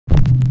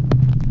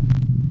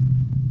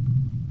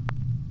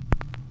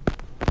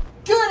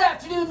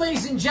afternoon,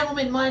 ladies and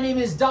gentlemen. My name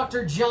is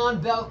Dr.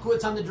 John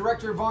Belkowitz. I'm the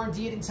director of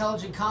R&D at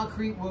Intelligent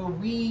Concrete, where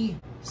we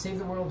save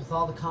the world with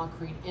all the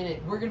concrete in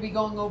it. We're going to be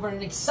going over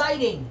an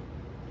exciting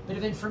bit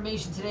of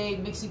information today,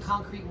 Mixing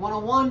Concrete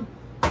 101,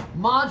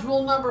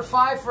 module number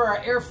 5 for our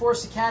Air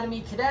Force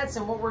Academy cadets.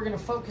 And what we're going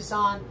to focus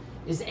on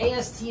is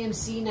Astm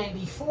C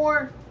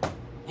 94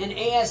 and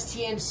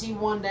Astm C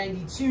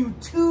 192,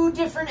 two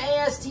different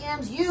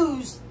ASTMs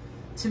used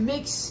to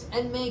mix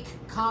and make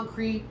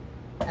concrete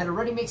at a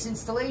ready-mix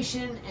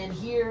installation and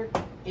here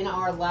in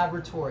our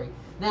laboratory.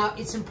 Now,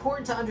 it's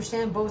important to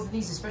understand both of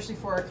these, especially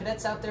for our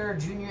cadets out there,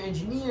 junior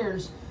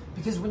engineers,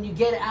 because when you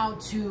get out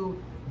to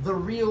the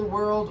real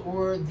world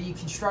or the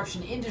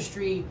construction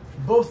industry,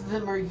 both of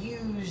them are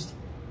used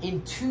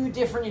in two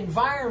different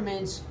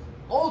environments,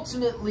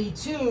 ultimately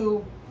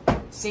to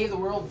save the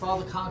world with all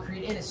the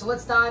concrete in it. So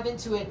let's dive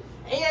into it.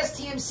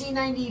 Astm C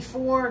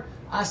 94,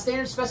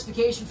 standard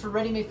specification for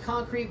ready-mix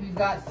concrete. We've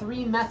got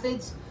 3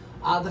 methods.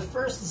 The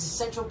first is a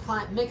central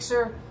plant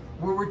mixer,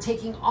 where we're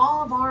taking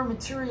all of our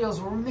materials,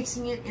 we're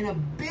mixing it in a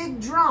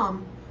big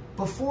drum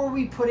before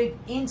we put it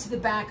into the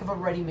back of a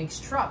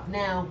ready-mix truck.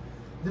 Now,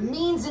 the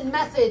means and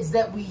methods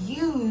that we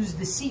use,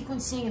 the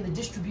sequencing and the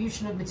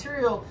distribution of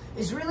material,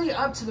 is really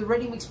up to the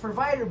ready-mix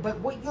provider, but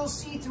what you'll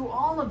see through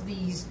all of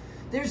these,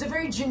 there's a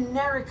very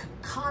generic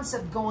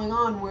concept going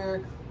on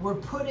where we're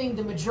putting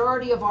the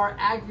majority of our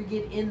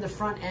aggregate in the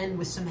front end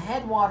with some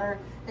headwater,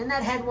 and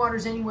that headwater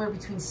is anywhere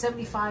between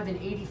 75 and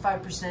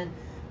 85%,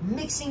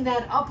 mixing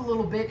that up a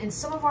little bit, and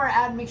some of our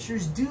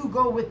admixtures do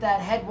go with that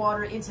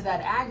headwater into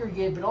that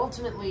aggregate, but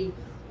ultimately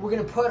we're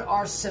going to put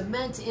our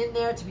cement in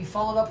there to be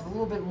followed up with a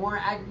little bit more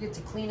aggregate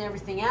to clean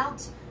everything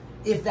out.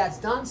 If that's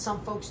done,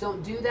 some folks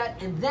don't do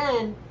that, and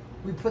then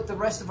we put the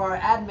rest of our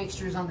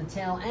admixtures on the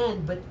tail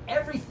end, but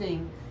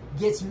everything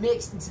gets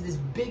mixed into this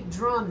big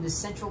drum, this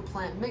central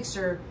plant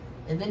mixer,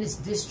 and then it's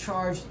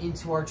discharged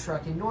into our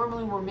truck. And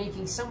normally we're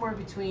making somewhere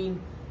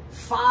between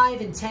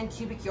 5 and 10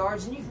 cubic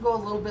yards, and you can go a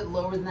little bit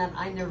lower than that.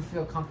 I never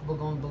feel comfortable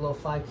going below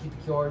 5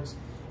 cubic yards.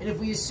 And if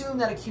we assume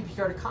that a cubic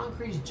yard of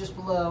concrete is just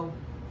below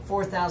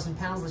 4,000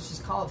 pounds, let's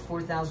just call it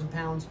 4,000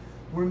 pounds,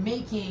 we're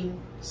making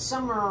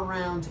somewhere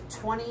around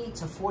 20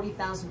 to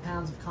 40,000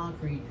 pounds of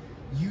concrete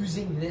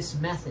using this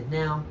method.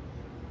 Now,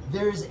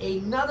 there's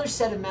another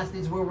set of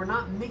methods where we're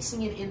not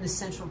mixing it in the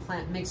central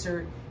plant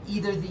mixer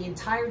either the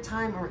entire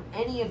time or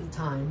any of the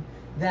time.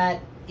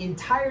 That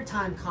entire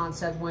time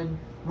concept, when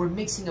we're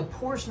mixing a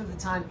portion of the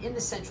time in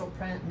the central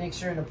plant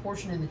mixer and a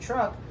portion in the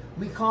truck,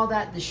 we call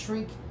that the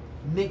Shriek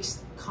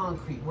mixed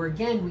concrete, where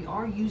again, we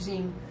are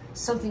using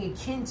something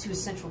akin to a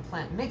central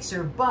plant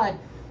mixer, but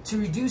to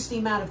reduce the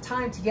amount of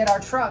time to get our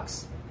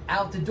trucks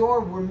out the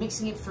door, we're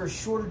mixing it for a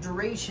shorter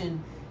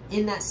duration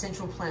in that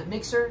central plant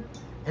mixer.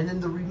 And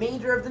then the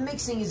remainder of the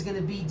mixing is going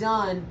to be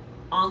done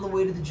on the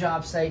way to the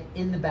job site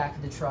in the back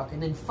of the truck.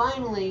 And then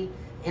finally,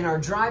 in our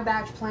dry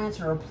batch plants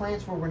or our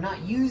plants where we're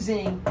not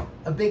using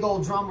a big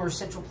old drum or a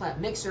central plant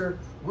mixer,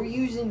 we're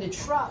using the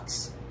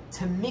trucks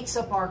to mix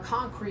up our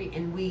concrete,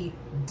 and we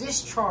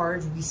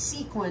discharge, we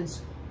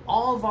sequence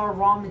all of our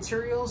raw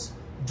materials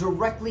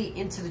directly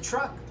into the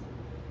truck.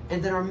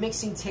 And then our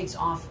mixing takes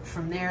off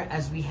from there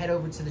as we head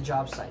over to the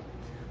job site.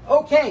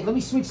 Okay, let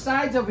me switch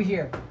sides over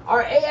here.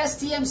 Our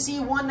Astm C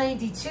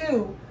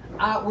 192,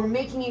 we're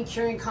making and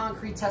curing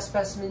concrete test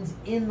specimens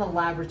in the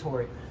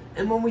laboratory.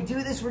 And when we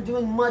do this, we're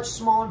doing much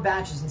smaller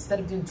batches. Instead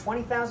of doing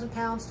 20,000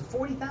 pounds to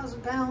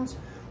 40,000 pounds,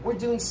 we're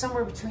doing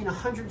somewhere between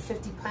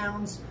 150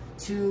 pounds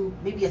to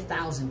maybe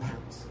 1,000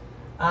 pounds,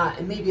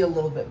 and maybe a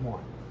little bit more.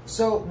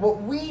 So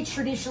what we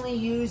traditionally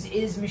use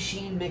is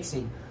machine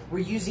mixing. We're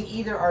using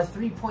either our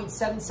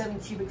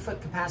 3.77 cubic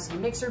foot capacity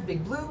mixer,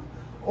 Big Blue,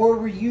 or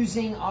we're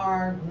using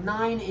our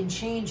 9 and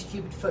change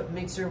cubic foot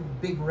mixer,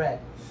 Big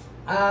Red.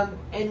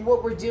 And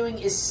what we're doing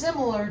is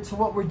similar to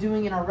what we're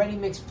doing in our ready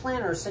mix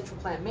plant, or central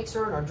plant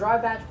mixer, and our dry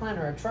batch plant,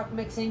 or our truck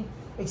mixing,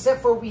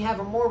 except for we have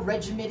a more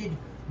regimented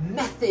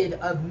method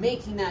of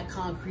making that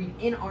concrete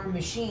in our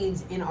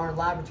machines in our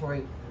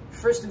laboratory.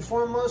 First and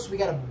foremost, we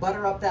got to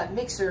butter up that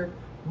mixer,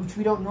 which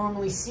we don't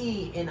normally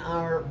see in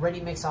our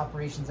ready mix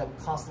operations. That would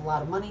cost a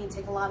lot of money and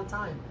take a lot of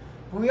time.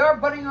 We are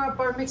buttering up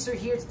our mixer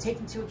here to take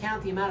into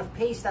account the amount of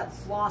paste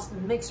that's lost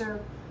in the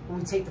mixer when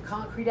we take the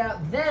concrete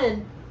out.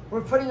 Then we're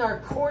putting our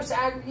coarse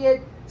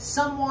aggregate,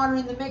 some water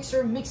in the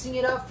mixer, mixing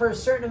it up for a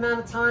certain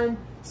amount of time,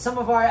 some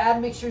of our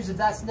admixtures if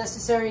that's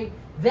necessary.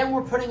 Then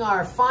we're putting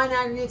our fine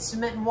aggregate,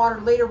 cement and water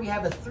later. We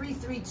have a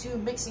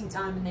 3-3-2 mixing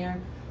time in there.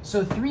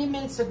 So 3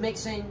 minutes of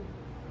mixing,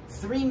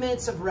 3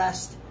 minutes of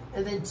rest,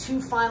 and then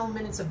 2 final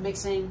minutes of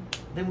mixing.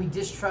 Then we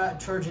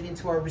discharge it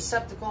into our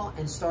receptacle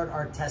and start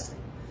our testing.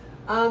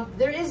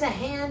 There is a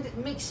hand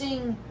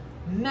mixing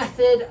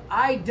method.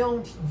 I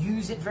don't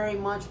use it very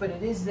much, but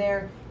it is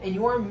there. And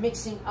you are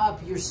mixing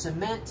up your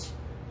cement,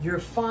 your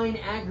fine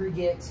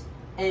aggregate,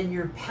 and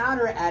your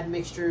powder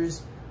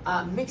admixtures,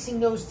 mixing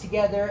those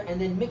together,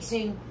 and then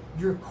mixing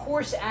your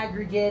coarse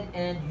aggregate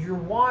and your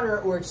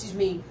water, or excuse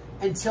me,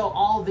 until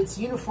all of it's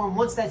uniform.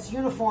 Once that's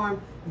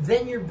uniform,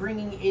 then you're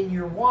bringing in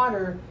your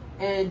water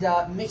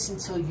and mix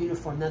until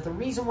uniform. Now, the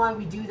reason why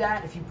we do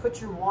that, if you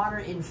put your water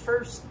in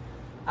first,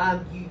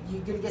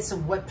 you're going to get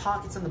some wet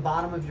pockets on the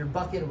bottom of your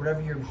bucket or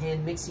whatever you're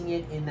hand mixing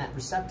it in that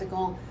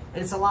receptacle.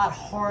 And it's a lot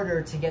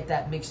harder to get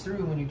that mixed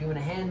through when you're doing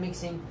a hand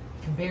mixing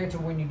compared to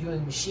when you're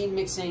doing machine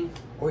mixing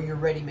or your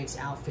ready mix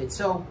outfit.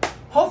 So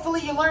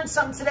hopefully you learned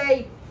something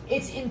today.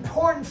 It's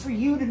important for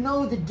you to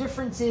know the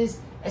differences,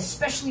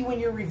 especially when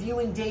you're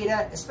reviewing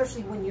data,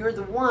 especially when you're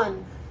the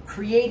one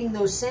creating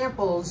those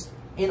samples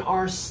in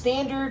our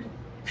standard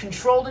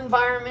controlled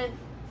environment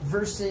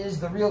versus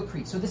the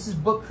Realcrete. So this is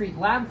Bookcrete,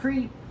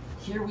 LabCrete.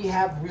 Here we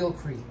have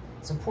Realcrete.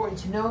 It's important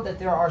to know that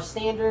there are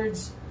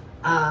standards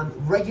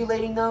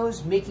regulating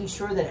those, making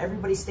sure that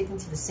everybody's sticking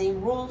to the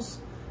same rules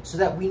so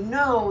that we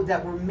know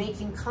that we're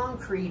making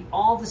concrete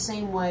all the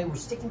same way. We're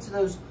sticking to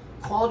those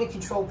quality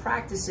control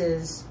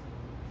practices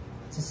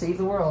to save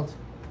the world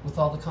with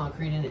all the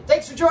concrete in it.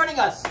 Thanks for joining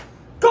us.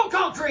 Go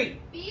concrete!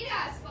 Beat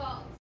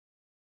asphalt!